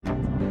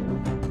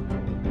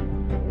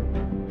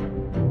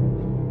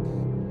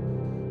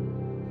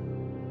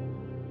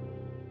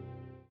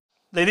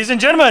Ladies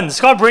and gentlemen,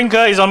 Scott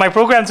Brinker is on my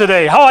program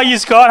today. How are you,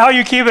 Scott? How are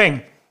you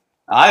keeping?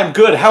 I'm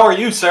good. How are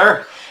you,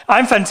 sir?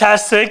 I'm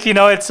fantastic.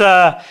 It's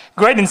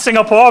great in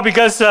Singapore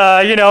because,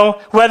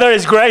 weather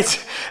is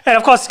great. And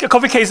of course,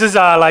 COVID cases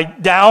are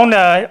like down,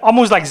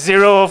 almost like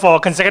zero for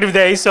consecutive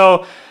days.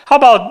 So how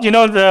about,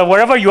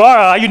 wherever you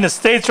are you in the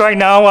States right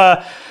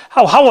now?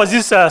 How was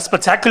this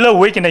spectacular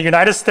week in the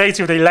United States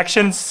with the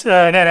elections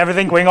and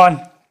everything going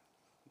on?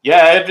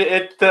 Yeah,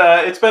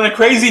 it's been a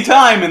crazy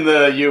time in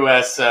the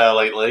U.S.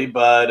 Lately,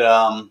 but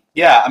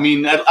yeah, I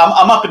mean,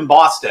 I'm up in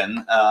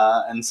Boston,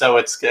 and so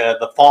it's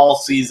the fall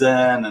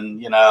season,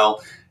 and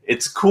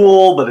it's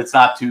cool, but it's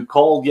not too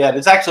cold yet.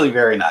 It's actually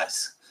very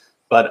nice.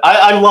 But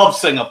I love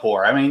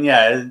Singapore. I mean,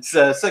 yeah,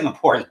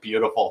 Singapore is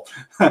beautiful.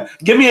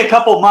 Give me a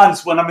couple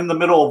months when I'm in the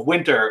middle of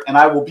winter, and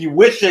I will be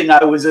wishing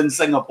I was in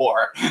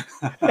Singapore.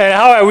 And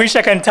how I wish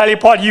I can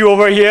teleport you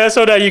over here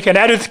so that you can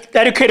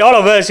educate all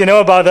of us,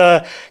 about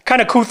the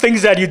kind of cool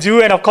things that you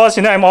do. And of course,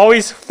 I'm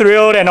always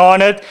thrilled and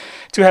honored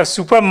to have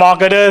super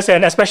marketers,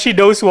 and especially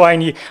those who are in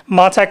the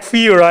MarTech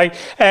field, right?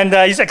 And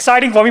it's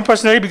exciting for me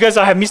personally because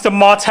I have Mr.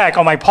 MarTech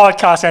on my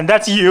podcast, and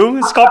that's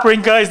you. Scott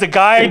Brinker is the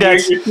guy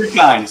that's... You're too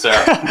kind, sir.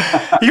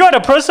 You are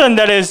the person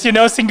that is,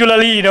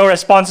 singularly,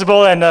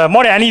 responsible, and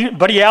more than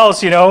anybody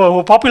else,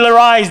 who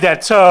popularized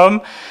that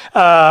term,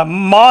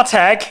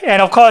 MarTech.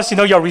 And of course,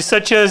 your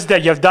researchers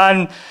that you've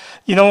done,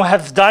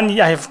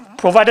 have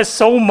provided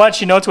so much,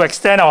 to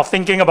extend our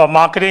thinking about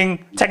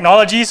marketing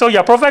technology. So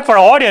you're perfect for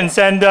our audience.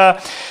 And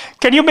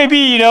can you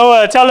maybe,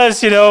 tell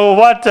us,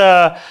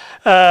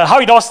 how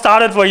it all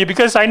started for you?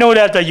 Because I know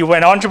that you were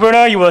an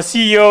entrepreneur, you were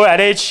CEO at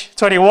age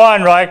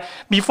 21, right?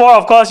 Before,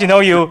 of course,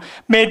 you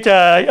made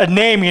a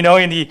name,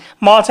 in the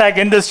MarTech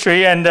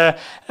industry, and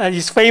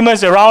he's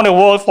famous around the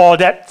world for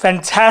that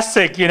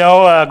fantastic,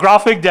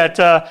 graphic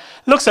that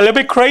looks a little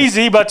bit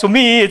crazy, but to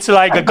me, it's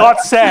like a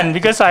godsend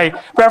because I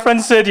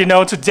reference it,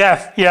 to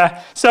death.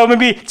 Yeah. So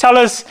maybe tell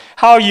us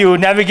how you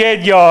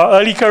navigate your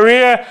early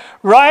career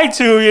right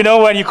to,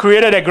 when you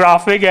created a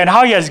graphic, and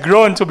how it has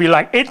grown to be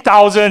like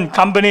 8,000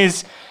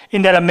 companies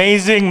in that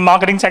amazing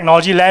marketing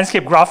technology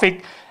landscape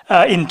graphic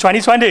in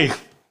 2020.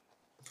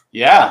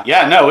 Yeah,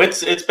 no,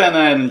 it's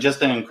been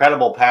just an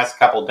incredible past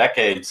couple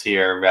decades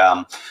here.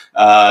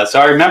 So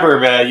I remember,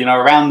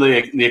 around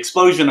the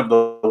explosion of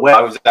the web,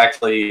 I was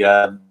actually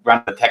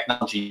running the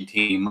technology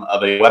team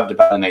of a web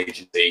development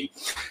agency,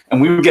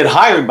 and we would get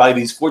hired by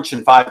these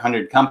Fortune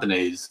 500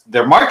 companies.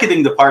 Their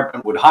marketing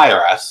department would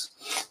hire us,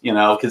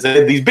 because they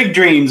had these big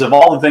dreams of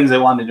all the things they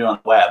wanted to do on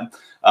the web.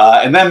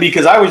 And then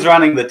because I was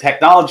running the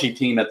technology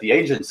team at the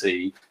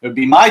agency, it would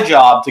be my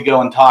job to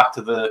go and talk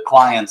to the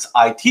client's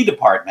IT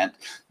department,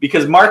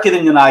 because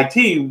marketing and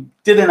IT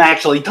didn't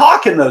actually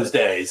talk in those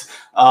days.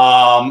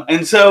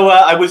 And so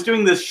I was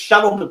doing this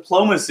shuttle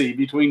diplomacy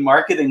between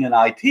marketing and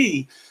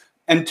IT,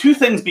 and two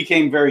things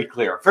became very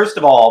clear. First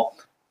of all,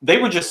 they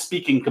were just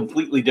speaking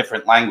completely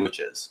different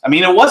languages. I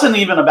mean, it wasn't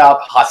even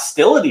about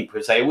hostility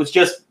per se. It was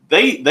just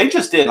they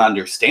just didn't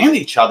understand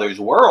each other's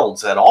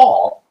worlds at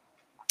all.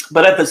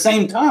 But at the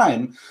same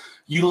time,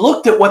 you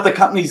looked at what the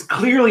companies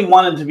clearly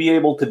wanted to be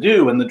able to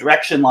do and the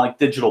direction like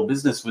digital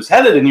business was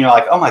headed, and you're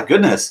like, oh my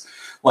goodness,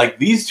 like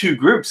these two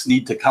groups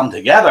need to come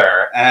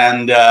together.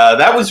 And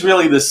that was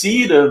really the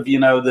seed of,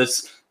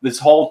 this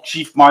whole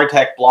Chief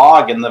MarTech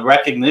blog, and the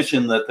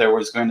recognition that there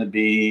was going to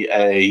be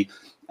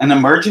an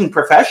emerging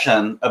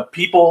profession of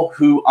people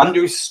who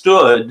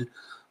understood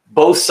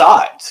both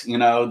sides.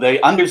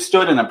 They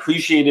understood and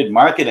appreciated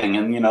marketing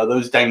and,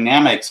 those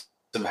dynamics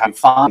of how you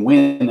find,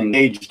 win,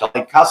 engage,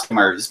 delight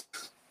customers.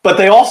 But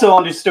they also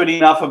understood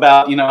enough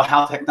about,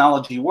 how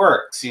technology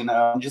works,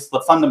 just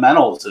the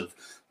fundamentals of,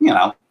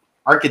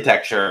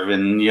 architecture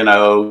and,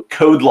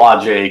 code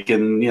logic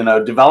and,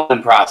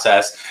 development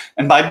process.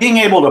 And by being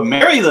able to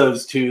marry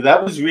those two,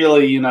 that was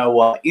really,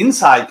 what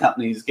inside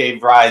companies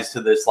gave rise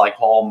to this like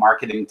whole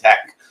marketing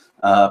tech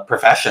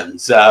profession.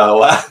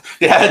 So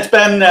yeah, it's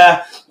been,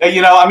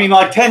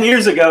 like 10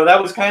 years ago, that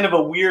was kind of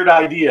a weird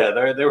idea.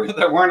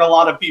 There weren't a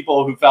lot of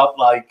people who felt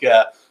like,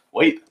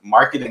 wait,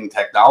 marketing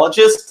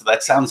technologist?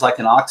 That sounds like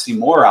an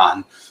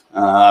oxymoron.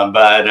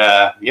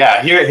 But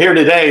yeah, here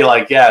today,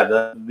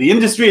 the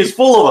industry is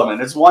full of them,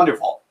 and it's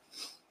wonderful.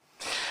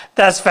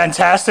 That's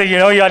fantastic. You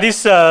are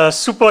this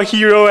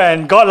superhero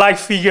and godlike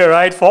figure,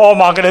 right, for all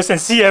marketers and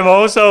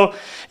CMOs. So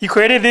you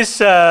created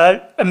this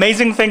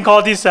amazing thing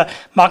called this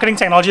marketing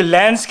technology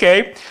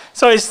landscape.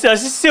 So it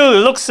still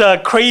looks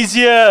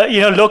crazier,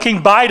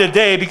 looking by the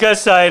day,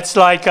 because it's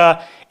like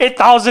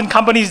 8,000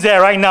 companies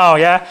there right now,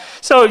 yeah?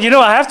 So,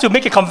 I have to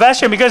make a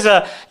confession because,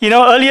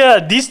 earlier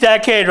this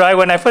decade, right,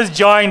 when I first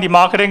joined the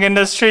marketing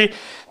industry,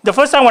 the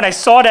first time when I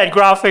saw that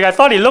graphic, I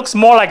thought it looks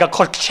more like a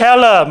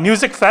Coachella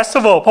music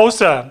festival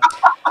poster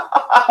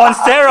on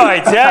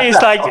steroids. Yeah,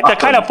 it's like the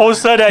kind of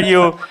poster that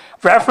you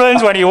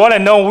reference when you want to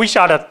know which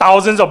are the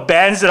thousands of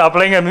bands that are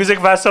playing a music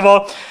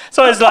festival.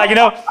 So it's like,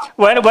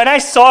 when I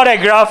saw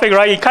that graphic,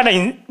 right, it kind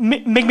of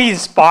make me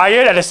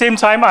inspired. At the same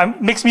time,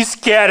 it makes me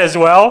scared as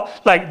well.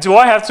 Like, do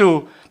I have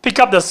to pick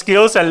up the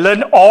skills and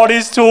learn all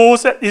these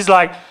tools? It's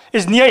like,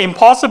 it's near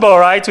impossible,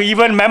 right, to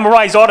even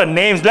memorize all the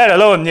names, let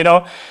alone,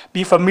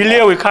 be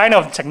familiar with kind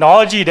of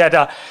technology that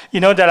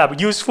that are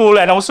useful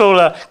and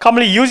also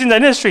commonly used in the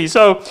industry.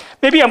 So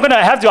maybe I'm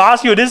gonna have to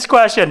ask you this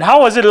question: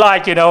 how was it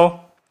like,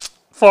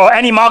 for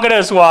any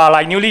marketers who are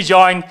like newly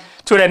joined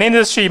to an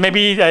industry,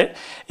 maybe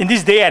in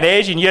this day and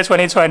age, in year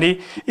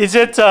 2020, is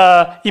it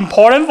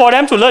important for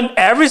them to learn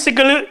every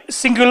singular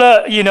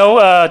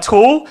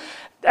tool,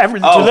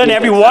 to learn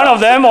every one of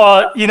them,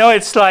 or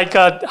it's like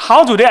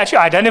how do they actually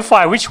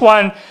identify which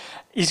one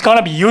is going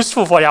to be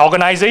useful for their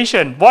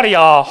organization? What are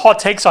your hot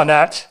takes on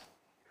that?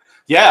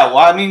 Yeah, well,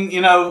 I mean,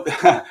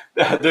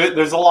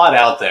 there's a lot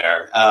out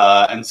there.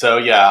 And so,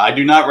 yeah, I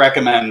do not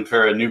recommend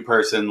for a new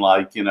person,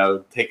 like,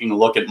 taking a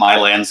look at my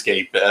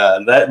landscape.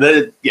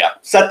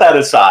 Set that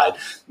aside.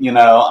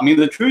 I mean,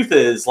 the truth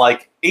is,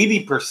 like,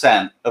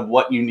 80% of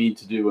what you need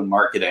to do in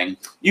marketing,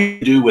 you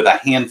do with a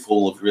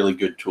handful of really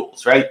good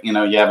tools, right? You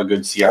have a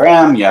good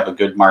CRM, you have a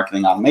good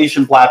marketing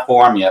automation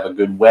platform, you have a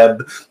good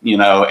web,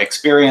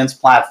 experience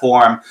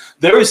platform.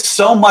 There is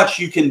so much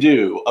you can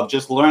do of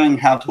just learning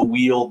how to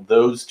wield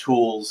those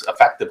tools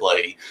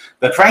effectively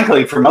that,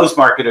 frankly, for most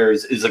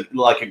marketers is a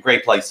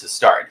great place to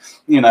start,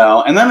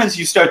 and then as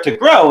you start to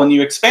grow and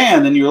you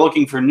expand and you're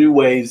looking for new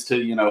ways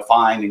to,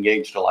 find,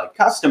 engage, delight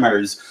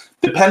customers,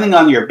 depending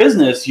on your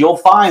business, you'll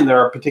find there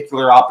are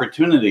particular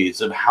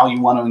opportunities of how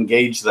you want to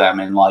engage them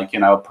in,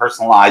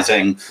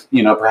 personalizing,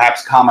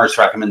 perhaps commerce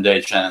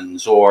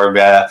recommendations, or,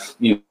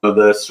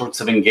 the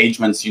sorts of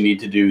engagements you need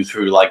to do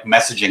through like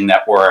messaging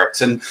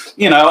networks. And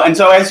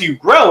so as you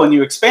grow and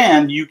you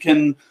expand, you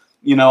can,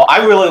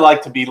 I really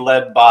like to be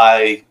led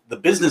by the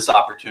business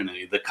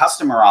opportunity, the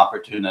customer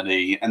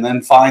opportunity, and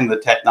then find the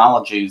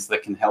technologies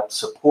that can help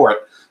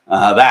support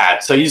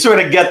that. So you sort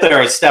of get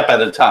there a step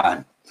at a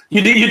time.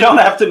 You don't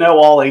have to know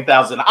all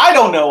 8,000. I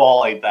don't know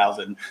all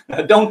 8,000.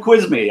 Don't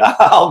quiz me.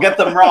 I'll get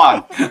them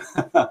wrong.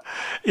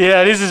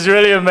 Yeah, this is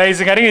really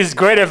amazing. I think it's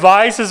great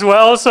advice as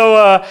well.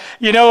 So,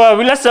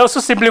 let's also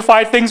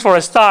simplify things for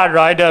a start,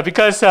 right?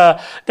 Because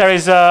there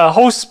is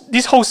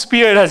this whole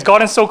sphere has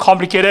gotten so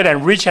complicated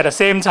and rich at the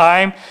same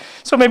time.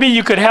 So maybe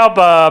you could help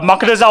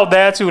marketers out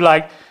there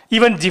to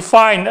even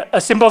define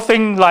a simple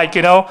thing like,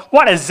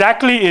 what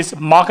exactly is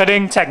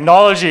marketing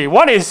technology?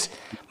 What is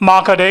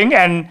marketing,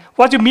 and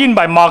what do you mean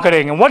by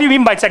marketing, and what do you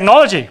mean by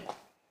technology?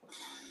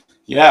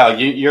 Yeah,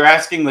 you're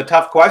asking the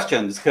tough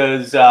questions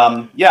because,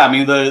 I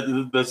mean,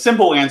 the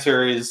simple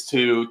answer is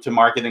to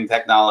marketing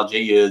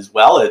technology is,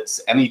 well,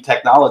 it's any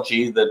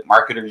technology that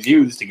marketers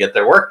use to get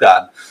their work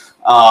done.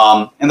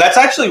 And that's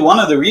actually one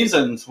of the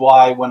reasons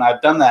why when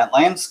I've done that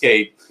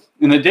landscape,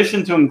 in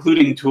addition to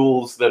including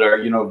tools that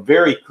are,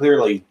 very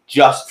clearly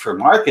just for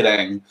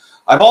marketing,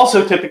 I've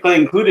also typically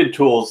included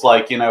tools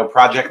like,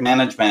 project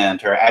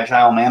management or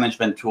agile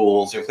management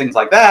tools or things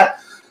like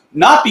that,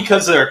 not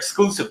because they're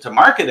exclusive to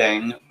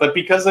marketing, but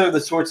because they're the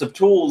sorts of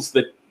tools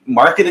that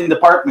marketing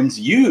departments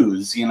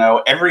use,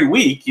 every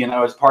week,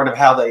 as part of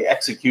how they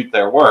execute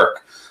their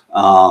work.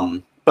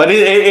 But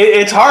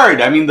it's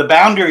hard. I mean, the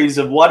boundaries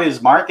of what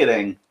is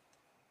marketing,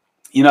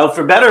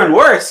 for better and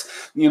worse,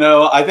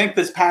 I think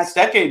this past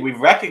decade, we've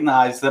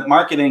recognized that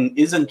marketing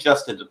isn't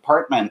just a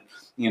department.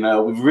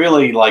 We've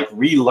really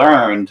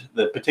relearned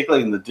that,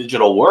 particularly in the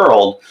digital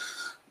world,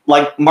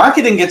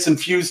 marketing gets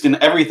infused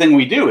in everything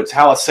we do. It's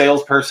how a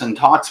salesperson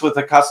talks with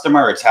a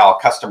customer. It's how a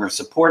customer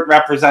support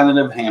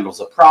representative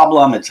handles a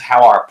problem. It's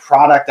how our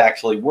product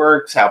actually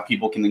works, how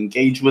people can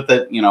engage with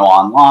it,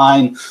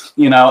 online,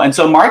 and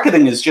so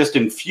marketing is just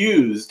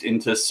infused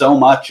into so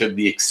much of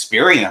the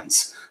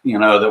experience,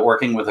 that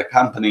working with a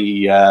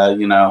company,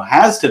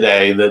 has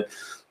today that,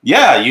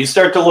 you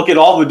start to look at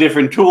all the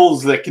different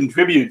tools that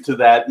contribute to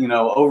that,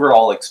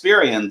 overall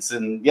experience.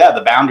 And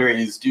the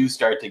boundaries do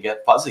start to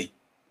get fuzzy.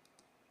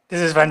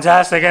 This is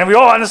fantastic. And we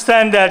all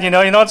understand that, in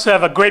order to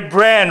have a great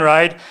brand,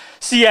 right,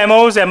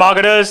 CMOs and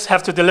marketers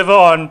have to deliver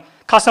on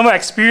customer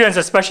experience,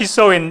 especially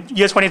so in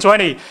year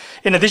 2020,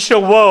 in the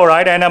digital world,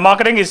 right? And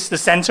marketing is the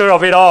center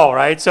of it all,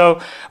 right? So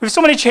with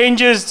so many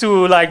changes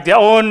to their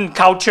own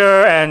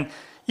culture and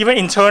even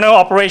internal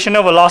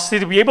operational velocity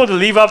to be able to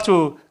live up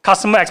to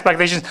customer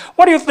expectations.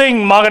 What do you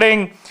think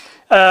marketing,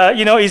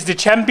 is the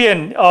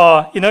champion,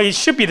 or, it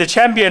should be the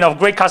champion of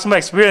great customer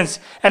experience,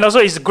 and also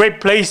is a great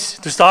place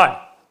to start?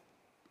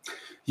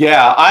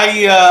 Yeah,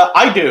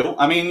 I do.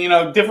 I mean,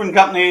 different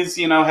companies,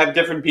 have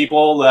different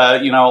people.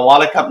 A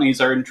lot of companies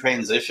are in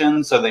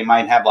transition, so they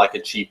might have a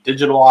chief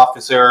digital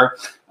officer.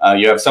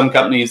 You have some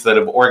companies that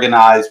have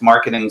organized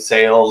marketing,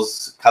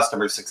 sales,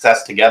 customer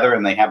success together,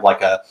 and they have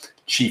a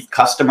chief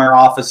customer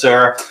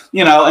officer,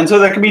 and so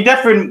there can be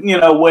different,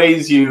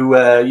 ways you,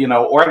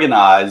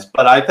 organize.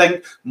 But I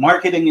think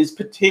marketing is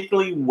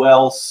particularly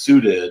well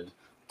suited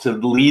to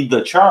lead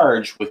the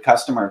charge with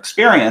customer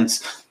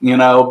experience,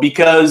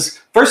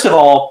 because first of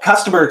all,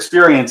 customer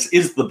experience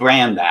is the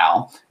brand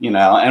now,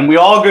 and we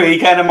all agree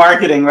kind of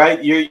marketing,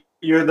 right?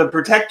 You're the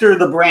protector of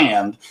the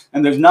brand,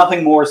 and there's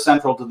nothing more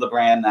central to the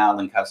brand now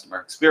than customer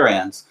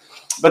experience.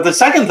 But the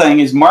second thing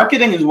is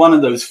marketing is one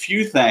of those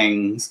few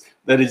things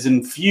that is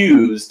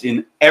infused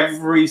in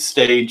every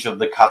stage of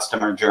the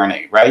customer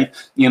journey, right?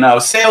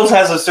 Sales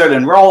has a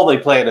certain role, they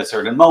play at a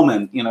certain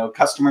moment.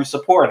 Customer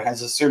support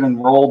has a certain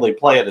role, they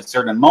play at a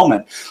certain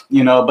moment.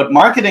 But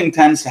marketing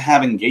tends to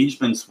have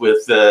engagements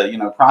with,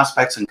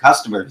 prospects and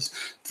customers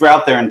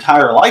throughout their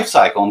entire life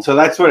cycle. And so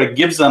that sort of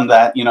gives them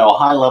that,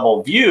 high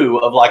level view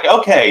of like,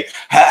 okay,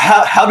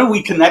 how do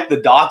we connect the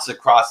dots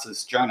across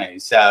this journey?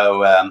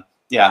 So,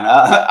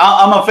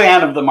 I'm a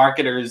fan of the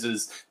marketers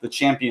as the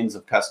champions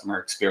of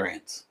customer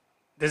experience.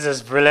 This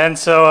is brilliant.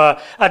 So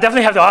I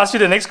definitely have to ask you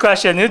the next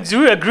question. Do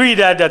you agree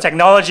that the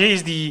technology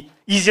is the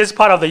easiest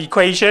part of the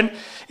equation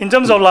in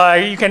terms of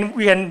like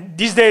we can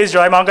these days,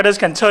 right? Marketers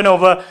can turn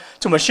over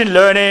to machine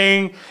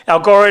learning,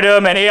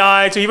 algorithm, and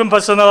AI to even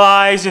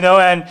personalize,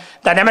 and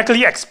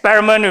dynamically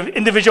experiment with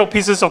individual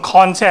pieces of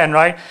content,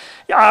 right?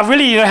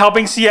 Really,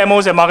 helping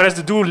CMOs and marketers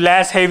to do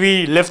less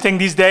heavy lifting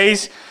these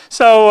days.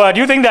 So do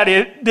you think that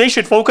they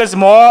should focus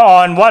more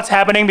on what's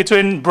happening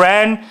between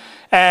brand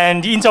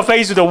and the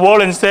interface with the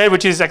world instead,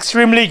 which is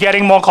extremely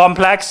getting more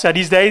complex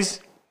these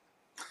days?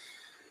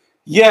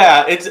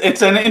 Yeah,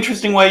 it's an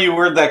interesting way you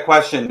word that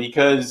question,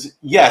 because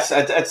yes,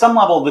 at some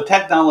level, the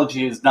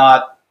technology is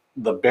not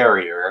the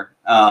barrier,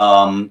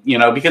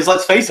 because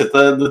let's face it,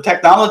 the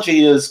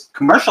technology is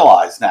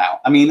commercialized now.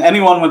 I mean,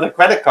 anyone with a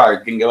credit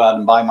card can go out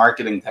and buy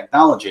marketing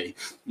technology,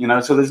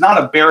 so there's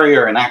not a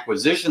barrier in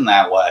acquisition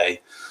that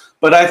way.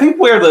 But I think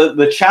where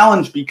the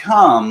challenge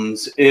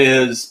becomes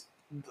is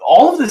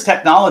all of this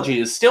technology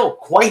is still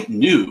quite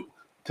new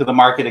to the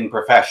marketing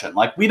profession.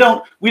 Like we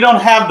don't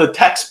have the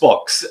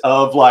textbooks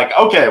of like,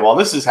 okay, well,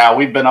 this is how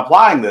we've been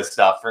applying this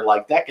stuff for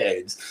like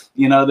decades.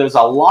 There's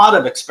a lot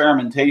of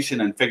experimentation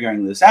and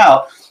figuring this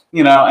out,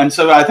 and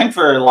so I think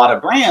for a lot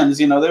of brands,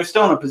 they're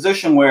still in a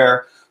position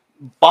where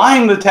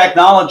buying the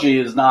technology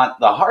is not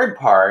the hard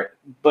part,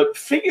 but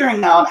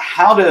figuring out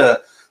how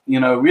to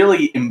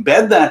really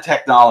embed that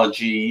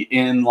technology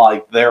in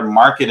like their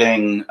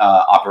marketing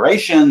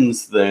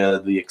operations,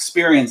 the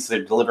experience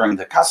they're delivering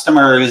to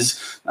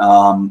customers.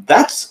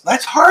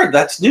 That's hard.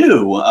 That's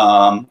new.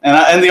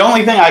 And the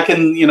only thing I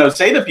can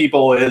say to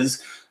people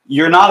is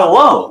you're not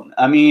alone.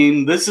 I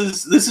mean, this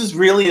is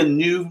really a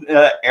new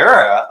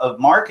era of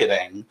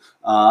marketing.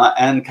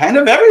 And kind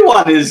of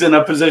everyone is in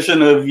a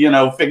position of,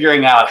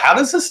 figuring out how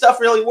does this stuff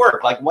really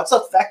work? Like what's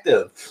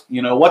effective?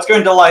 What's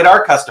going to delight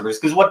our customers?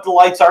 Because what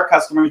delights our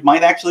customers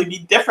might actually be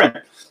different,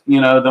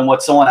 than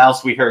what someone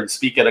else we heard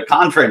speak at a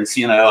conference,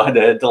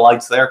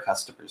 delights their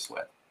customers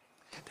with.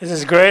 This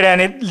is great. And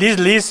it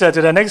leads to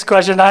the next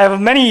question. I have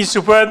many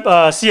superb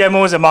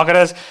CMOs and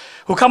marketers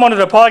who come onto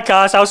the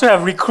podcast. I also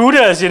have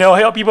recruiters,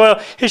 people,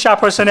 HR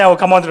personnel who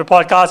come onto the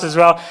podcast as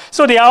well.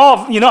 So they are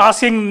all,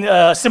 asking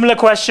a similar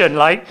question,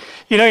 like,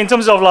 in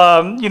terms of,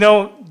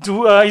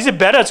 is it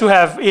better to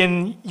have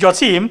in your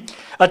team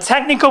a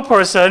technical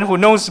person who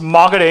knows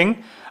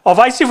marketing, or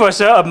vice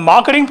versa, a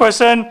marketing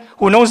person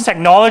who knows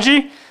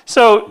technology?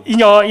 So,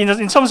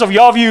 in terms of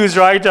your views,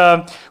 right,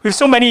 with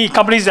so many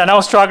companies that are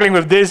now struggling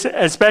with this,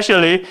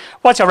 especially,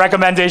 what's your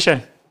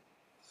recommendation?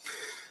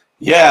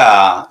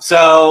 Yeah,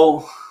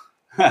 so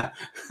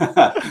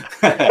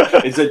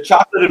is it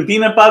chocolate and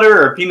peanut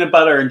butter or peanut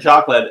butter and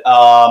chocolate?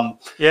 I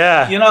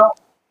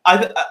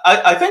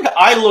think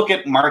I look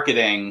at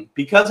marketing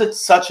because it's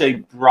such a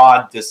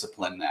broad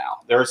discipline now.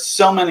 There are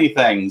so many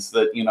things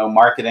that,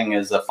 marketing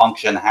as a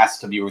function has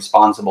to be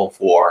responsible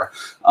for,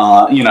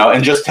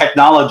 and just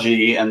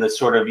technology and this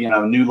sort of,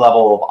 new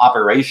level of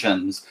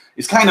operations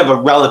is kind of a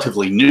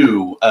relatively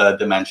new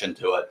dimension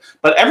to it.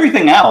 But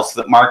everything else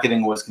that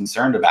marketing was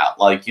concerned about,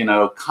 like,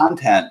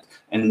 content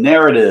and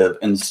narrative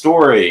and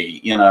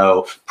story,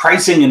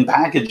 pricing and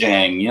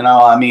packaging,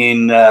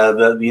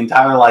 the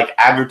entire like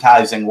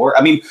advertising work.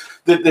 I mean,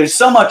 there's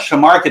so much to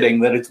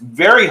marketing that it's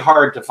very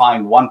hard to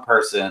find one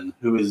person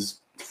who is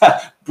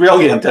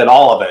brilliant at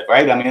all of it,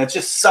 right? I mean, it's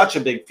just such a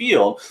big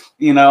field,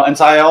 and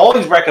so I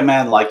always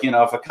recommend, like,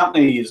 if a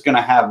company is going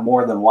to have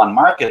more than one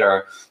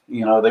marketer,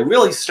 they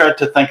really start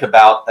to think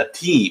about a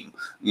team,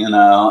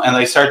 and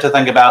they start to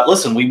think about,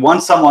 listen, we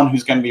want someone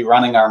who's going to be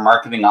running our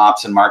marketing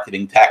ops and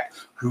marketing tech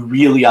who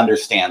really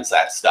understands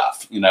that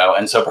stuff,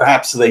 and so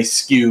perhaps they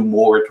skew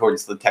more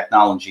towards the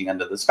technology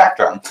end of the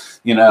spectrum.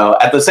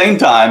 At the same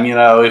time,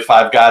 if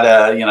I've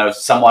got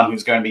someone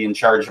who's going to be in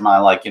charge of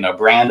my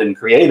brand and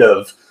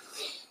creative,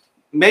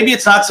 maybe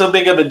it's not so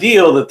big of a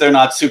deal that they're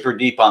not super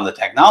deep on the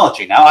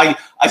technology. Now,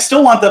 I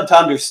still want them to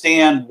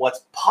understand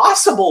what's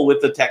possible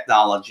with the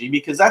technology,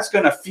 because that's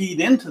going to feed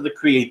into the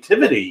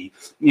creativity,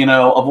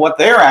 of what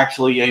they're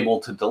actually able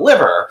to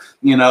deliver,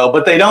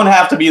 but they don't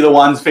have to be the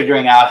ones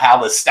figuring out how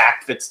the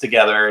stack fits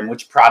together and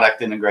which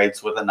product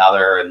integrates with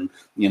another. And,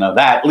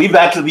 leave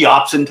that to the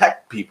ops and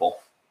tech people.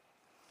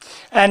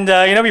 And,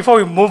 before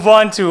we move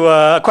on to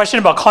a question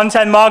about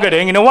content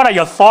marketing, what are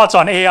your thoughts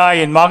on AI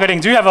in marketing?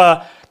 Do you have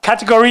a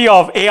category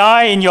of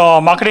AI in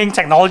your marketing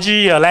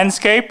technology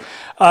landscape,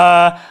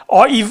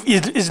 or if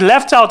is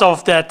left out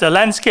of that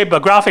landscape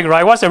graphic,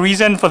 right? What's the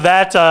reason for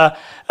that?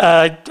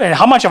 And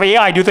how much of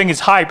AI do you think is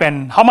hype,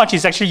 and how much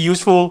is actually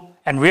useful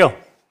and real?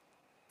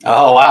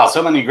 Oh, wow.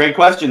 So many great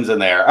questions in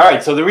there. All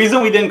right. So the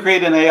reason we didn't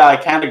create an AI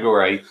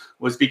category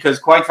was because,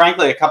 quite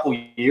frankly, a couple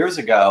years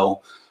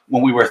ago,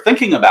 when we were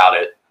thinking about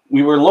it,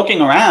 we were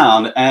looking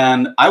around,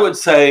 and I would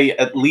say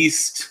at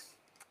least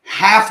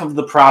half of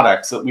the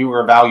products that we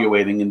were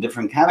evaluating in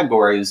different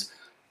categories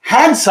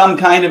had some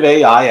kind of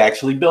AI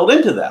actually built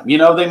into them. You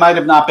know, they might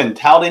have not been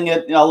touting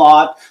it a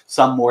lot,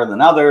 some more than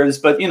others,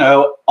 but, you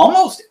know,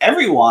 almost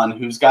everyone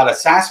who's got a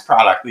SaaS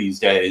product these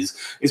days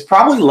is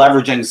probably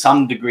leveraging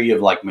some degree of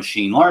like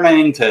machine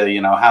learning to, you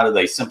know, how do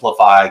they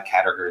simplify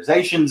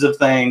categorizations of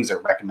things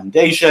or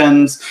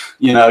recommendations.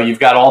 You know, you've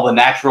got all the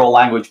natural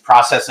language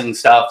processing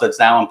stuff that's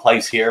now in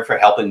place here for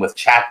helping with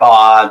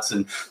chatbots.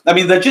 And I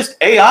mean, that just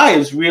AI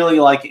is really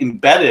like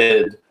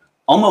embedded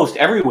almost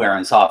everywhere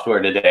in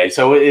software today.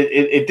 So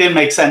it did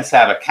make sense to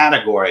have a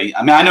category.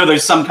 I mean, I know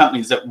there's some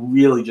companies that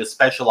really just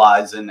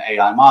specialize in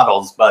AI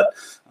models, but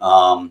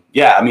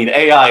yeah, I mean,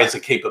 AI as a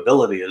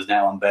capability is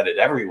now embedded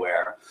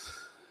everywhere.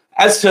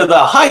 As to the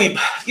hype,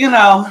 you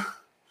know,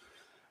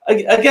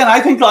 again, I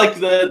think like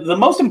the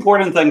most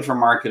important thing for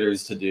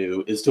marketers to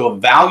do is to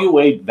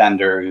evaluate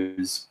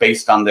vendors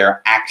based on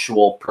their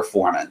actual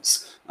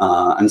performance.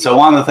 And so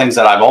one of the things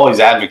that I've always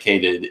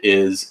advocated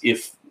is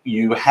if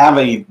you have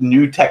a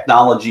new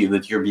technology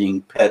that you're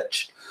being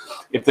pitched,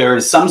 if there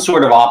is some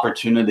sort of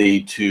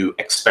opportunity to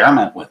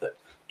experiment with it,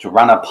 to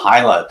run a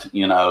pilot,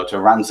 you know, to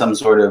run some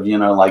sort of, you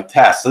know, like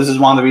test. This is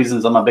one of the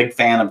reasons I'm a big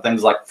fan of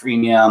things like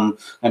freemium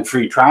and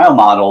free trial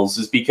models,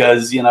 is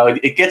because, you know,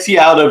 it gets you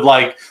out of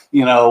like,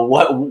 you know,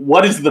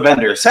 what is the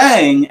vendor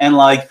saying, and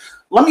like,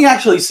 let me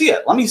actually see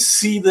it. Let me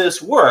see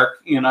this work,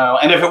 you know,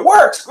 and if it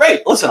works,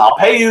 great. Listen, I'll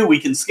pay you. We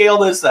can scale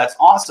this. That's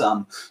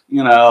awesome,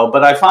 you know.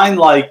 But I find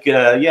like,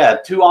 yeah,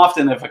 too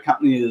often if a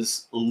company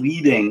is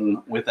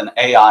leading with an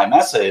AI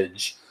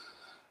message,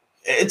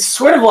 it's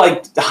sort of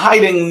like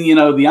hiding, you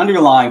know, the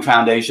underlying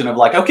foundation of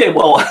like, okay,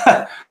 well,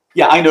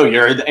 yeah, I know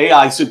you're an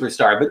AI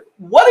superstar, but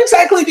what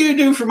exactly do you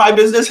do for my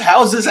business?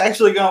 How is this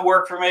actually going to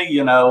work for me?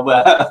 You know,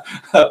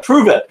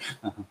 prove it.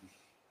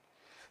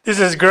 This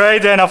is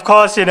great, and of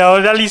course, you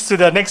know, that leads to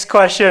the next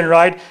question,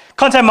 right?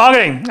 Content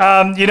marketing,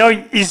 you know,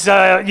 is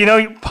you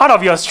know, part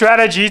of your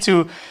strategy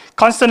to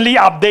constantly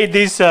update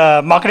this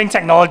marketing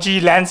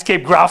technology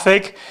landscape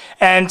graphic,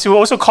 and to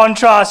also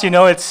contrast, you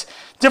know, its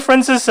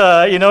differences,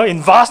 you know,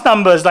 in vast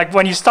numbers. Like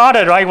when you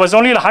started, right, it was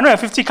only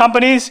 150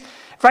 companies.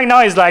 Right now,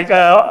 it's like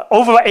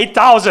over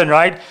 8,000,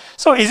 right?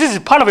 So, is this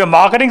part of your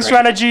marketing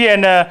strategy,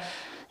 and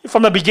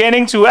from the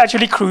beginning to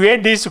actually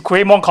create this, to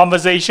create more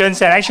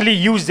conversations and actually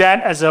use that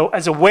as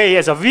a way,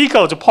 as a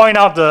vehicle to point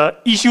out the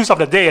issues of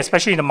the day,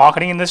 especially in the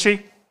marketing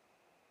industry?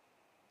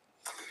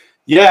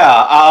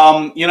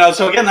 Yeah, you know,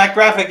 so again, that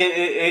graphic,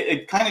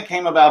 it kind of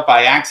came about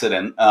by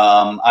accident.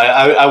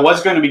 I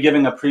was going to be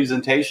giving a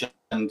presentation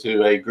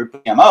to a group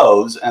of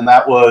CMOs, and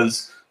that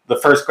was the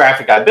first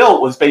graphic I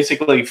built was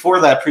basically for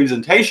that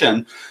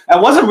presentation. And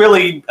it wasn't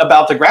really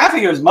about the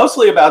graphic. It was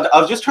mostly about, I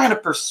was just trying to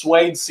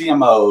persuade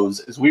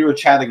CMOs, as we were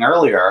chatting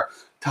earlier,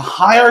 to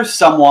hire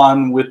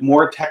someone with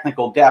more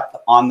technical depth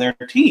on their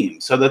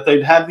team so that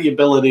they'd have the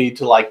ability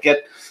to like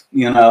get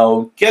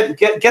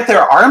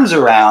their arms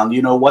around,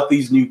 you know, what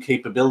these new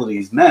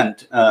capabilities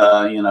meant,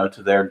 you know,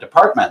 to their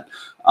department.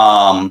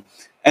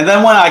 And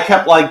then when I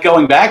kept like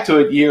going back to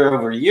it year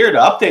over year to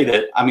update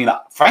it, I mean,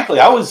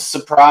 frankly, I was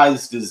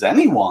surprised as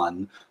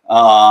anyone,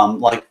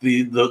 like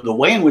the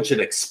way in which it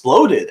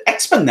exploded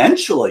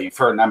exponentially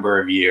for a number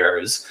of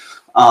years.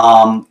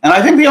 And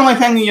I think the only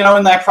thing, you know,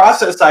 in that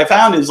process I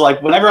found is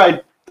like whenever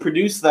I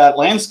produced that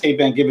landscape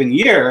in a given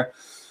year,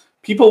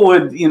 people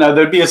would, you know,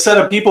 there'd be a set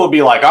of people would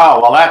be like, oh,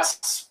 well,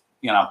 that's,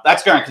 you know,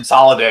 that's going to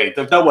consolidate.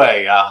 There's no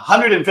way.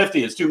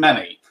 150 is too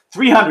many.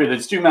 300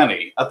 is too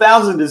many.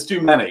 1,000 is too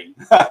many.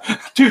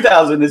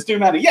 2,000 is too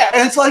many. Yeah,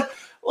 and it's like,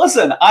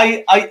 listen,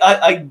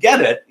 I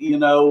get it. You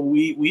know,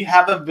 we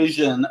have a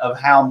vision of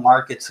how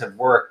markets have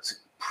worked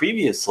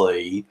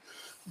previously,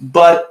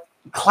 but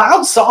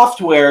cloud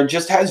software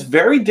just has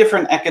very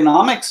different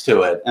economics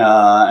to it,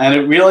 and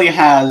it really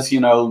has,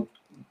 you know,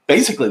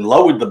 basically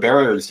lowered the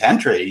barriers to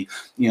entry,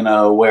 you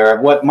know,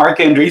 where what Mark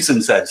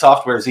Andreessen said,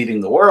 software is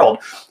eating the world.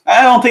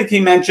 I don't think he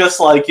meant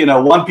just like, you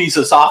know, one piece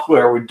of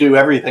software would do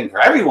everything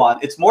for everyone.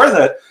 It's more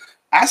that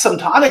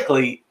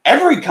asymptotically,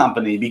 every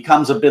company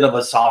becomes a bit of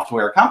a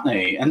software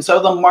company. And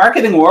so the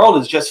marketing world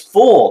is just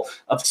full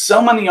of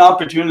so many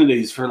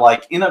opportunities for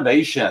like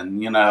innovation,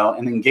 you know,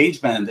 and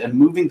engagement and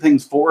moving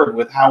things forward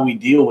with how we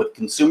deal with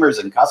consumers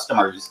and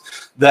customers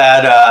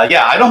that,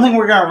 yeah, I don't think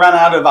we're going to run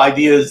out of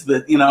ideas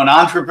that, you know, an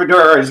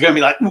entrepreneur is going to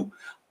be like, ooh,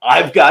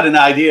 I've got an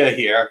idea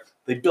here.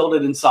 They build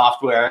it in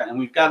software and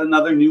we've got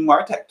another new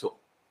MarTech tool.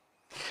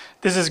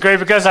 This is great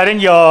because I think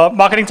your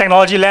marketing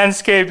technology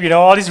landscape, you know,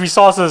 all these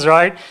resources,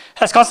 right,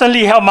 has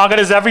constantly helped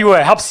marketers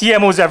everywhere, helped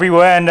CMOs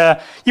everywhere,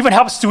 and even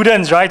helped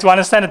students, right, to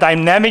understand the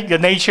dynamic, the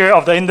nature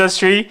of the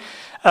industry.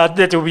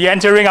 that will be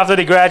entering after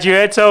they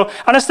graduate. So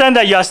understand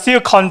that you are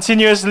still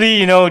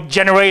continuously,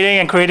 generating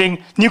and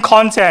creating new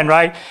content,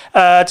 right?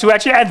 To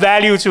actually add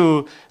value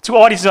to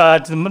all these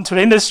to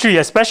the industry,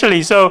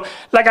 especially. So,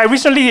 like I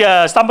recently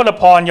stumbled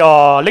upon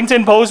your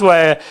LinkedIn post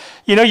where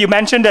you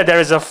mentioned that there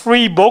is a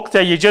free book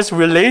that you just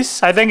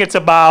released. I think it's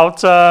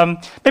about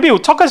maybe you'll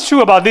talk us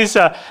through about this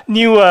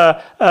new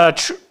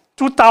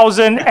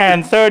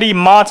 2030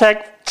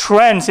 MarTech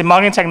trends in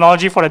marketing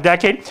technology for the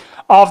decade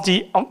of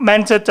the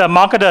augmented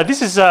marketer.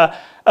 This is a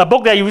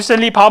book that you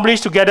recently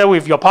published together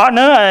with your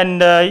partner,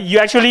 and you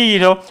actually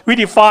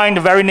redefined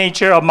the very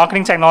nature of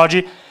marketing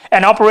technology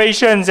and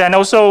operations, and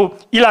also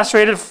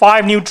illustrated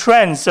 5 new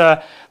trends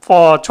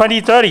for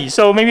 2030.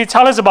 So maybe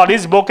tell us about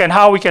this book and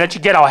how we can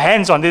actually get our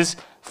hands on this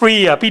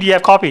free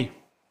PDF copy.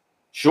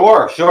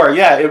 Sure.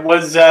 Yeah, it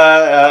was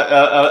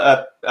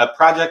a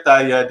project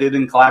I did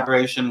in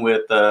collaboration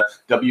with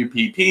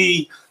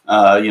WPP,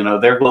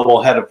 their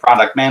global head of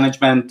product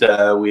management.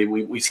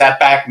 We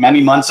sat back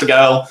many months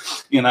ago,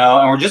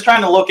 and we're just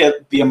trying to look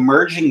at the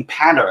emerging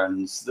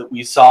patterns that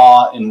we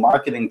saw in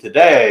marketing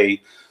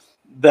today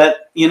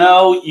that,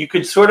 you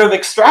could sort of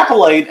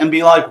extrapolate and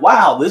be like,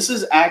 wow, this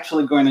is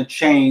actually going to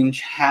change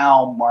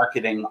how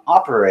marketing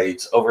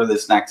operates over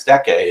this next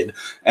decade.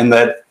 And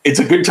that it's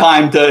a good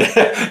time to,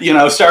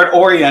 start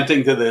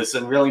orienting to this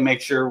and really make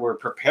sure we're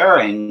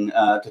preparing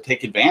to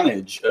take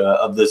advantage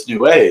of this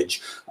new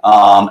age.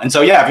 And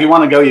so, yeah, if you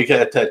want to go, you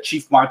get to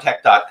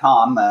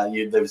chiefmartech.com.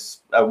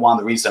 There's one of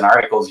the recent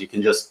articles. You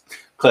can just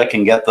click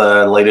and get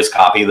the latest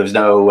copy. There's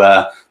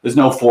no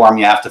form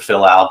you have to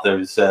fill out.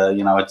 There's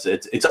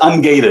it's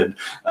ungated.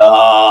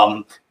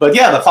 But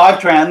yeah, the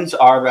 5 trends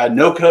are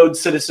no-code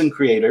citizen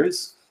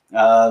creators.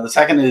 The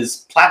second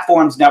is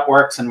platforms,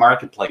 networks, and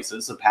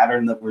marketplaces, a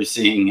pattern that we're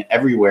seeing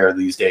everywhere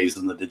these days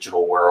in the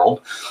digital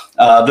world.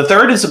 The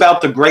third is about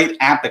the great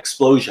app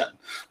explosion,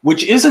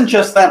 which isn't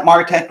just that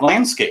MarTech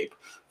landscape.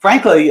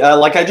 Frankly,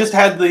 like I just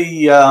had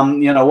the,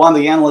 one of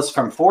the analysts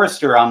from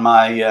Forrester on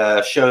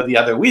my show the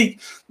other week,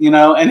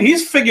 and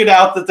he's figured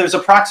out that there's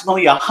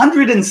approximately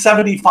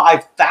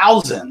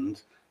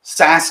 175,000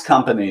 SaaS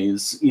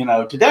companies,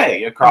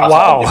 today across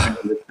all different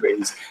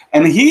industries.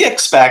 And he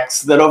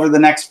expects that over the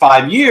next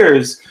 5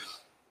 years,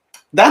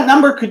 that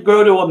number could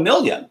grow to 1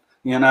 million.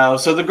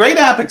 So the great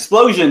app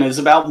explosion is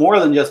about more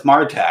than just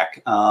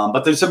MarTech.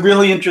 But there's some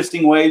really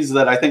interesting ways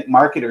that I think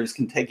marketers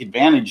can take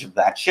advantage of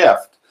that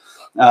shift.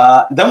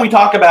 Then we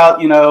talk about,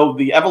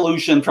 the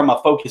evolution from a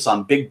focus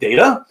on big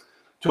data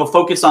to a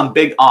focus on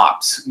big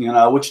ops,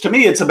 which to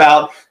me, it's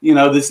about,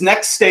 this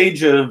next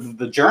stage of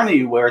the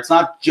journey where it's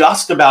not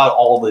just about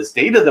all this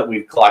data that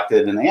we've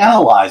collected and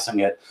analyzing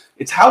it.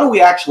 It's how do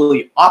we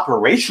actually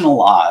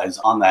operationalize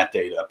on that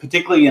data,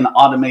 particularly in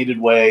automated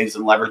ways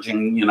and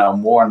leveraging,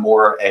 more and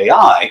more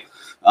AI.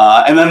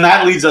 And then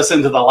that leads us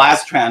into the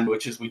last trend,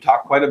 which is we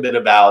talk quite a bit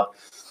about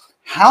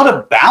how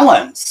to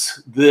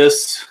balance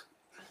this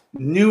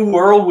new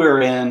world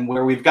we're in,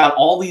 where we've got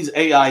all these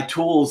AI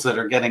tools that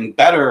are getting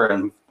better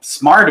and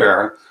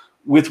smarter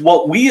with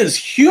what we as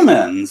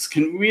humans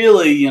can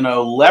really,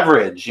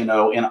 leverage, in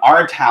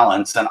our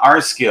talents and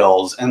our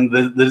skills, and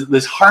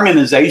this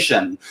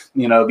harmonization,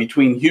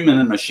 between human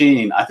and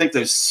machine. I think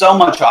there's so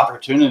much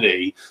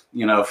opportunity,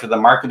 for the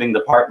marketing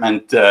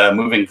department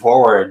moving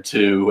forward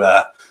to,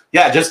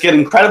 just get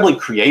incredibly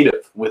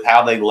creative with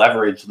how they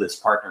leverage this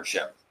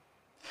partnership.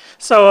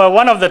 So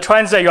one of the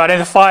trends that you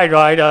identified,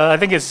 right? I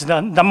think it's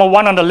number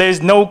 1 on the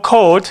list, no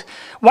code.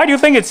 Why do you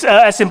think it's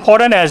as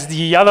important as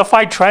the other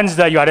 5 trends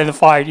that you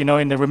identified,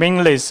 in the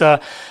remaining list?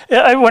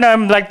 When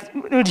I'm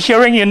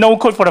hearing no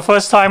code for the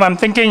first time, I'm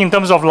thinking in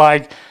terms of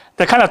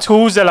the kind of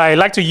tools that I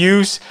like to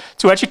use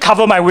to actually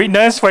cover my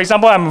weakness. For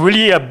example, I'm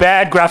really a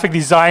bad graphic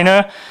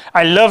designer.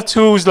 I love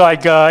tools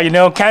like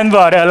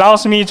Canva that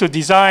allows me to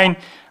design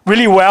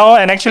really well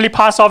and actually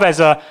pass off as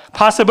a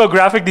passable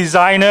graphic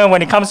designer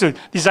when it comes to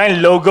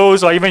design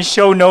logos or even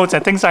show notes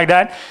and things like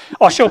that,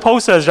 or show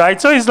posters, right?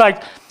 So it's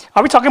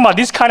are we talking about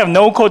this kind of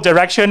no-code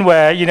direction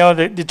where,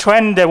 the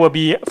trend that will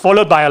be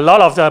followed by a lot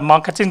of the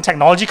marketing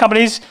technology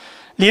companies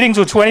leading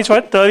to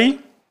 2030?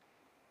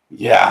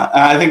 Yeah,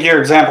 I think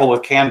your example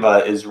with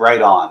Canva is right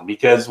on,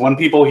 because when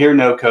people hear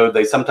no code,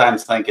 they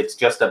sometimes think it's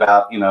just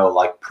about,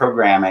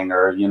 programming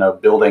or,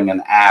 building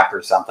an app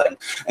or something.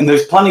 And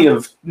there's plenty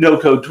of no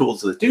code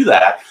tools that do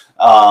that.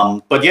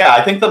 But yeah,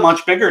 I think the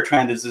much bigger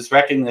trend is this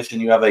recognition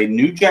you have a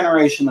new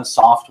generation of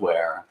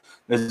software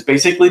that is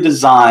basically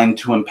designed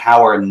to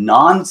empower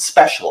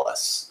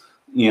non-specialists,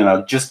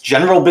 just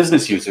general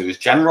business users,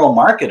 general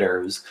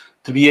marketers,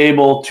 to be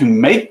able to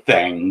make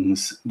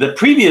things that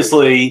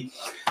previously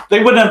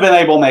they wouldn't have been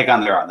able to make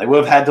on their own. They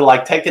would have had to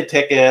like take a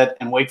ticket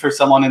and wait for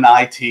someone in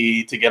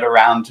IT to get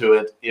around to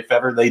it, if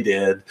ever they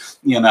did,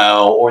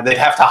 or they'd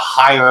have to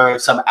hire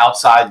some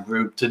outside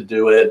group to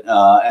do it.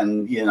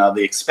 And,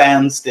 the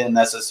expense didn't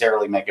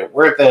necessarily make it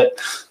worth it,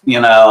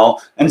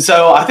 And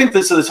so I think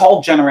this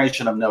whole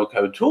generation of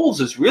no-code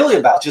tools is really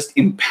about just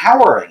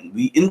empowering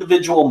the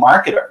individual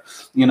marketer.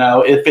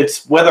 If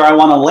it's whether I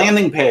want a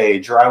landing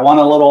page or I want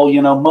a little,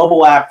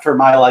 mobile app for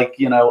my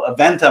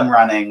event I'm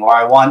running, or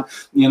I want,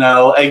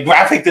 a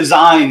graphic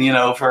design,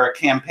 for a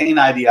campaign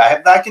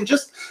idea. I can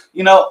just,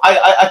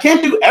 I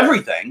can't do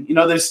everything.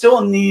 There's still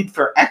a need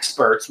for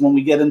experts when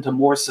we get into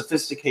more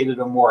sophisticated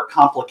or more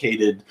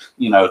complicated,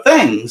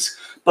 things.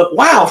 But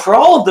wow, for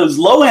all of those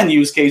low-end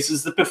use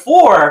cases that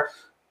before,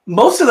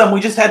 most of them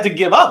we just had to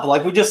give up.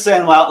 Like we just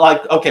saying,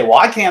 okay,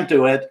 I can't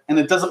do it, and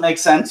it doesn't make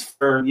sense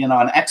for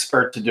an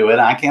expert to do it.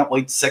 And I can't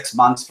wait 6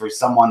 months for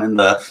someone in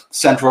the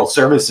central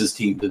services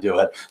team to do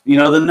it.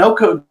 The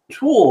no-code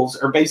tools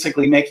are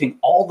basically making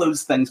all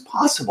those things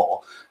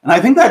possible, and I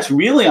think that's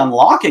really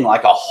unlocking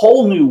like a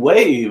whole new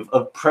wave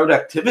of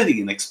productivity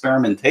and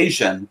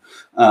experimentation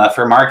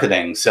for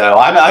marketing. So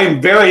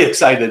I'm very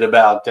excited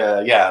about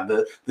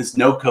this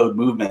no-code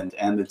movement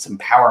and its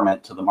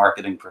empowerment to the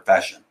marketing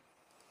profession.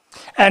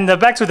 And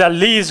back to that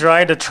list,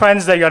 right? The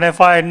trends that you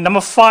identified.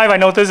 Number 5, I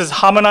noticed, is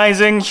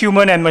harmonizing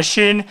human and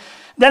machine.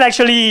 That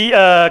actually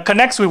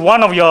connects with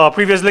one of your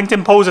previous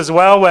LinkedIn posts as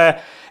well,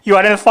 where you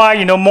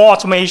identify, more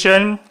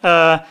automation,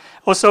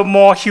 also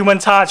more human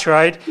touch,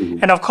 right? Mm-hmm.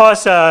 And of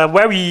course,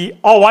 where we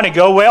all want to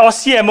go, where all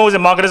CMOs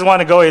and marketers want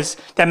to go, is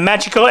that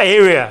magical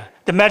area,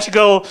 the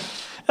magical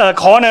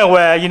corner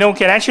where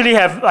can actually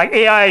have like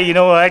AI,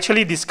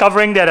 actually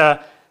discovering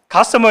that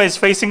customer is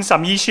facing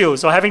some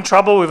issues or having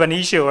trouble with an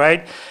issue,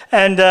 right?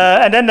 And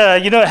then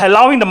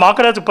allowing the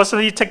marketer to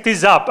personally take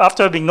this up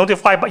after being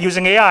notified by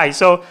using AI.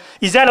 So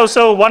is that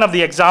also one of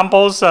the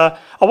examples, or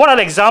what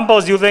other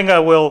examples do you think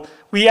will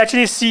we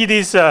actually see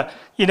this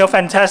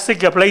fantastic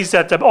place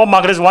that all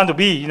marketers want to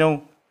be,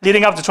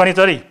 leading up to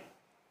 2030?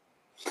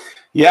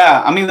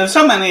 Yeah, I mean, there's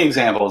so many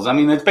examples. I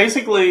mean, it's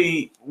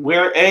basically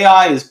where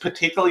AI is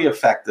particularly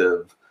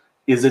effective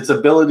is its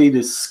ability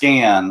to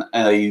scan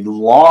a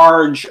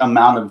large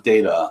amount of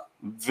data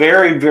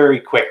very, very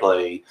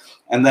quickly,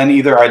 and then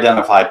either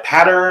identify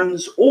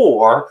patterns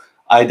or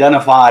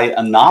identify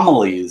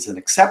anomalies and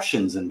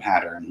exceptions in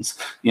patterns,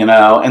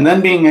 and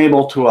then being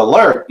able to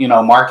alert,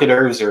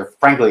 marketers or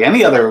frankly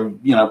any other,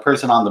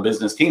 person on the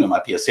business team. It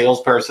might be a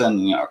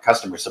salesperson, a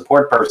customer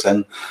support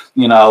person,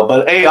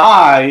 but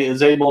AI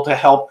is able to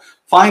help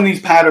find these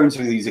patterns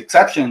or these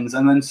exceptions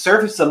and then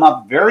surface them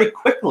up very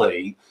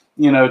quickly,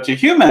 to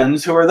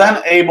humans who are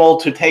then able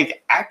to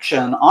take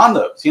action on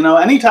those.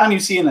 Anytime you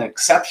see an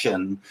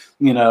exception,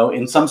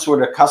 in some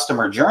sort of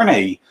customer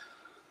journey,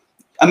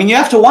 I mean, you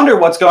have to wonder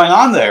what's going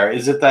on there.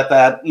 Is it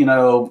that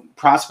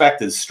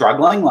prospect is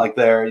struggling, like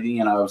they're,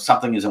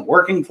 something isn't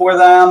working for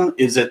them?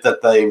 Is it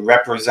that they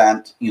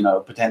represent,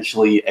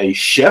 potentially a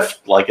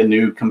shift, like a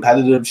new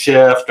competitive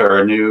shift or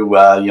a new,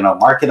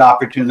 market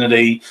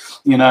opportunity,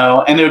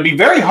 and it would be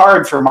very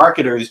hard for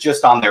marketers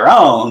just on their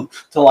own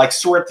to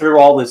sort through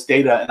all this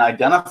data and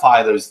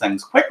identify those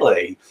things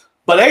quickly.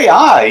 But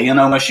AI,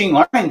 machine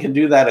learning can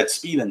do that at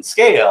speed and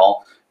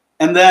scale.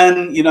 And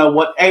then,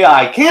 what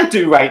AI can't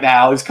do right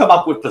now is come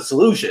up with the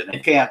solution.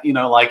 It can't,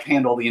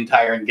 handle the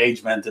entire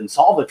engagement and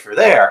solve it for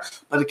there,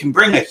 but it can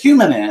bring a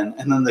human in,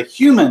 and then the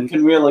human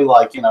can really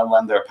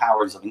lend their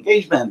powers of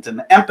engagement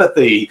and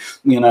empathy,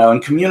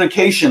 and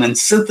communication and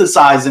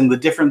synthesizing the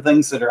different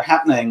things that are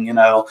happening,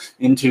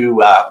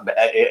 into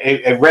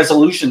a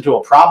resolution to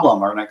a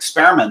problem or an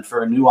experiment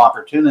for a new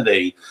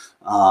opportunity.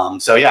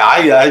 So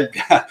yeah,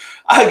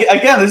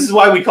 again, this is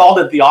why we called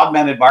it the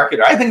augmented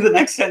marketer. I think the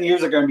next 10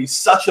 years are going to be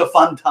such a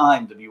fun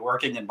time to be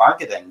working in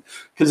marketing,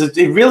 because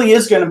it really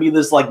is going to be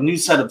this new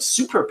set of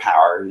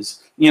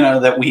superpowers,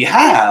 that we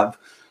have,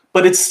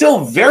 but it's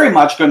still very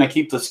much going to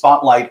keep the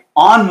spotlight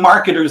on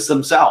marketers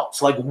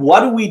themselves. What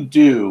do we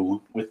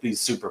do with these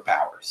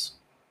superpowers?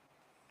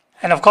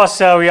 And of course,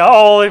 we are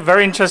all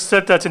very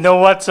interested to know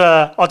what,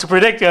 or to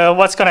predict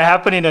what's going to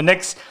happen in the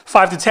next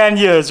 5 to 10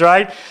 years,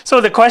 right?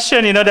 So the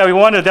question, that we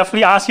want to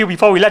definitely ask you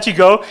before we let you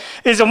go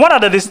is, what are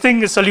the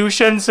distinct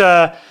solutions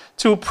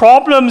to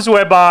problems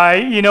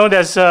whereby,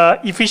 there's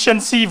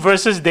efficiency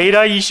versus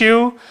data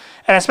issue,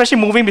 and especially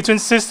moving between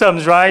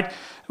systems, right?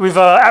 With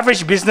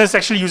average business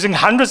actually using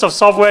hundreds of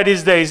software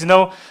these days,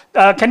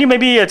 can you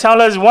maybe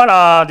tell us what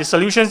are the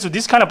solutions to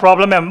this kind of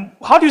problem, and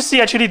how do you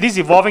see actually this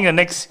evolving in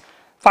the next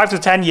 5 to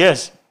 10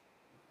 years?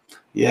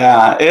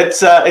 Yeah,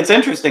 it's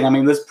interesting. I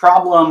mean, this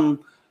problem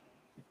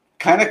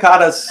kind of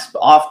caught us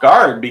off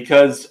guard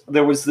because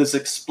there was this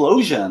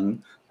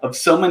explosion of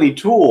so many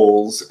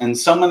tools and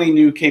so many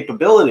new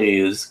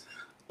capabilities,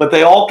 but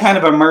they all kind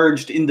of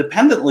emerged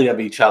independently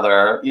of each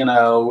other,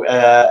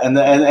 and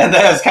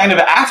that's kind of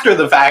after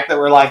the fact that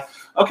we're like,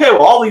 okay,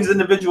 well, all these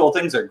individual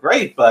things are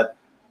great, but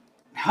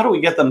how do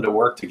we get them to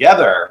work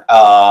together?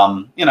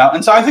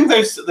 And so I think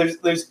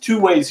there's two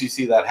ways you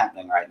see that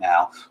happening right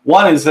now.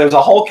 One is there's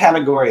a whole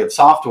category of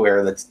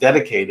software that's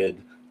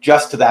dedicated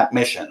just to that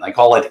mission. They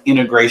call it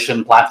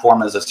integration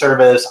platform as a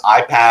service,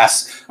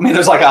 iPaaS. I mean,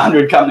 there's like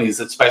 100 companies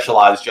that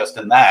specialize just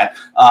in that,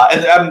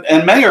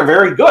 and many are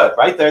very good,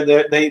 right?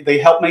 They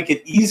help make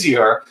it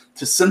easier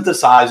to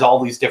synthesize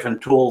all these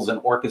different tools and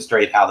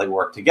orchestrate how they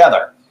work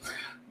together.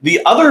 The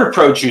other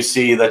approach you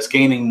see that's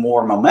gaining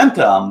more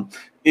momentum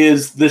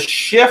is the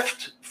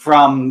shift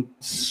from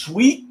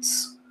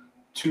suites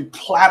to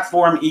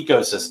platform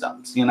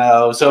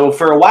ecosystems. So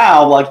for a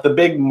while, like the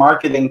big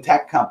marketing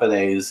tech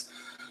companies,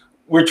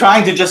 we're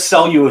trying to just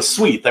sell you a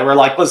suite. They were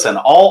like, listen,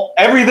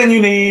 everything you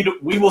need,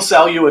 we will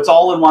sell you. It's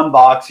all in one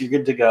box. You're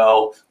good to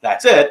go.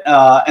 That's it.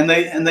 And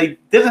they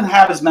didn't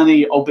have as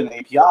many open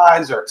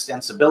APIs or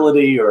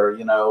extensibility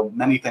or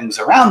many things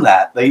around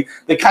that. They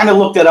kind of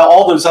looked at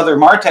all those other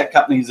MarTech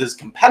companies as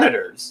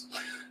competitors.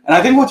 And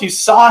I think what you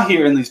saw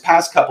here in these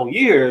past couple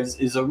years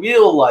is a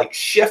real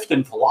shift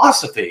in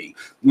philosophy,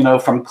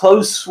 from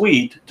closed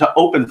suite to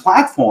open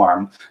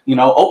platform,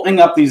 opening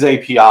up these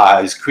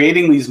APIs,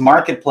 creating these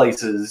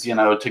marketplaces,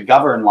 to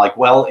govern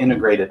well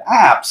integrated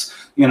apps,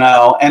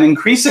 and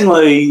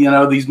increasingly,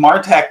 these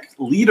MarTech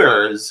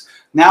leaders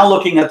now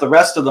looking at the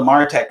rest of the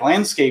MarTech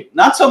landscape,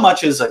 not so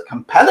much as a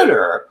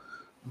competitor,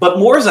 but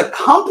more as a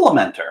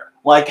complementer.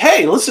 Like,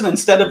 hey, listen,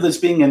 instead of this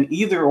being an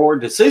either or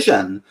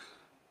decision,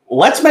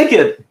 let's make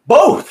it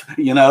both,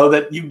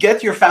 that you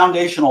get your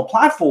foundational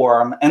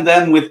platform, and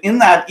then within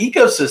that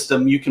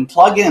ecosystem, you can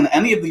plug in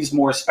any of these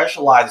more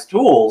specialized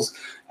tools,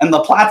 and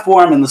the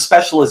platform and the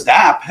specialist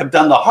app have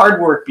done the hard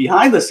work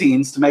behind the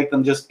scenes to make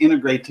them just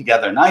integrate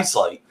together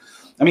nicely.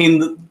 I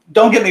mean,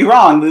 don't get me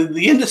wrong,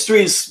 the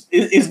industry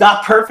is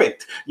not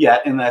perfect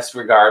yet in this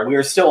regard. We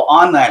are still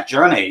on that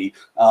journey.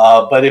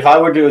 But if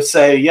I were to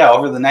say,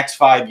 over the next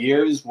 5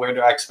 years, where do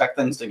I expect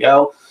things to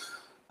go?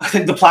 I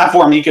think the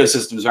platform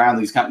ecosystems around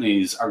these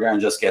companies are going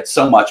to just get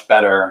so much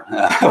better,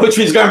 which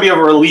is going to be a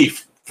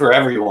relief for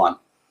everyone.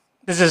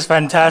 This is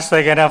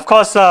fantastic. And of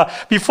course,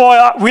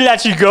 before we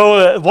let you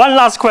go, one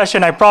last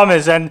question, I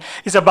promise, and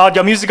it's about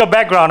your musical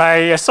background.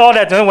 I saw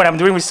that when I'm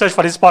doing research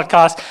for this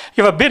podcast,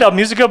 you have a bit of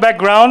musical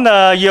background,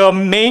 your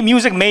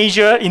music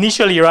major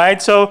initially,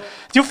 right? So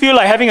do you feel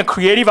like having a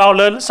creative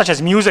outlet, such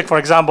as music, for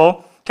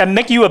example, can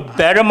make you a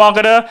better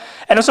marketer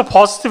and also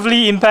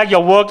positively impact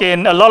your work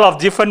in a lot of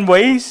different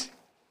ways?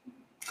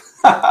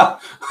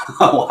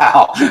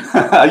 Wow.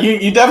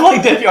 You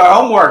definitely did your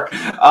homework.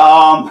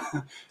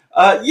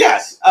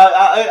 Yes.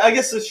 I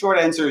guess the short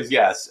answer is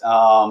yes.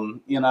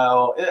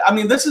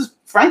 This is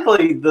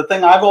frankly the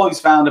thing I've always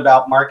found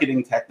about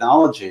marketing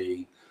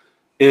technology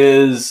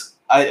is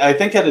I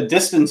think at a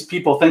distance,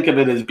 people think of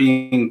it as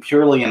being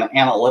purely an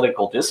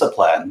analytical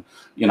discipline,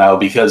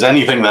 because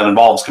anything that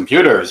involves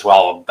computers,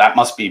 well, that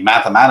must be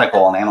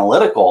mathematical and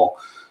analytical.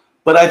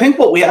 But I think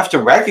what we have to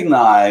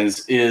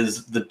recognize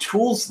is the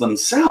tools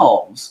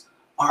themselves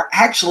are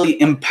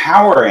actually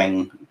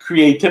empowering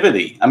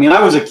creativity. I mean,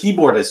 I was a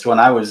keyboardist when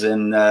I was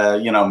in,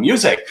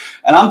 music.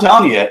 And I'm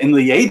telling you, in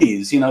the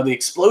 80s, the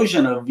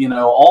explosion of,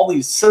 all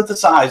these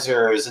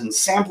synthesizers and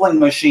sampling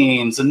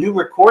machines and new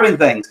recording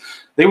things,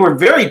 they were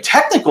very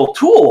technical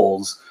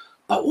tools.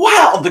 But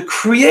wow, the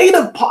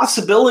creative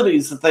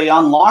possibilities that they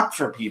unlocked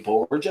for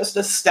people were just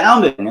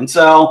astounding. And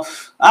so,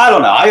 I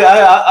don't know.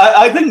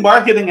 I think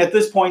marketing at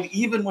this point,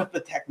 even with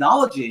the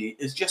technology,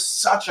 is just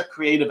such a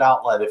creative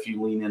outlet if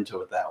you lean into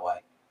it that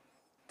way.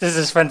 This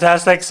is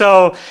fantastic.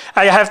 So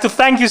I have to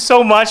thank you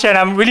so much, and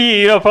I'm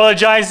really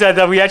apologize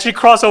that we actually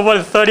crossed over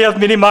the 30th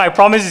minute mark. I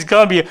promise it's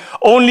going to be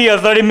only a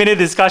 30-minute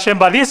discussion,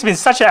 but this has been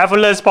such an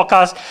effortless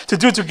podcast to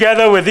do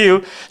together with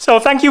you. So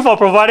thank you for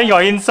providing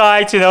your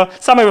insights,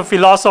 some of your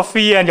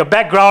philosophy and your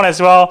background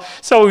as well.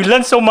 So we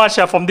learned so much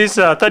from this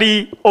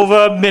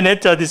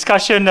 30-over-minute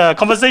discussion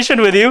conversation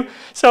with you.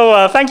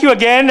 So thank you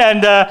again,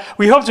 and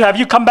we hope to have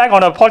you come back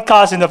on a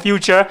podcast in the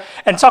future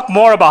and talk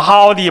more about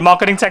how the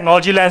marketing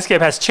technology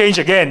landscape has changed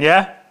again.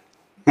 Yeah?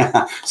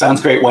 Sounds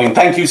great, Wayne.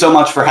 Thank you so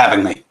much for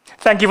having me.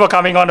 Thank you for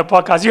coming on the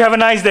podcast. You have a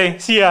nice day.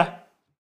 See ya.